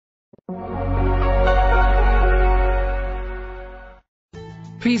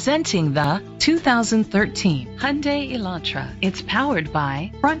Presenting the 2013 Hyundai Elantra. It's powered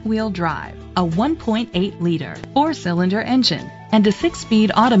by front-wheel drive, a 1.8-liter four-cylinder engine, and a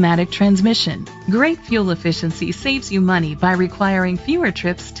 6-speed automatic transmission. Great fuel efficiency saves you money by requiring fewer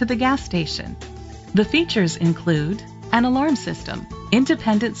trips to the gas station. The features include an alarm system,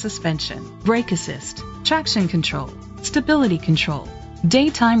 independent suspension, brake assist, traction control, stability control,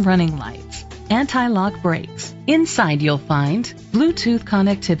 daytime running lights, anti-lock brakes. Inside you'll find Bluetooth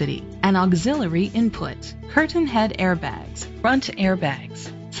connectivity, an auxiliary input, curtain head airbags, front airbags,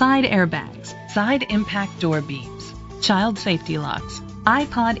 side impact door beams, child safety locks,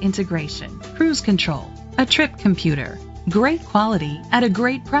 iPod integration, cruise control, a trip computer. Great quality at a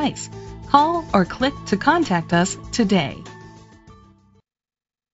great price. Call or click to contact us today.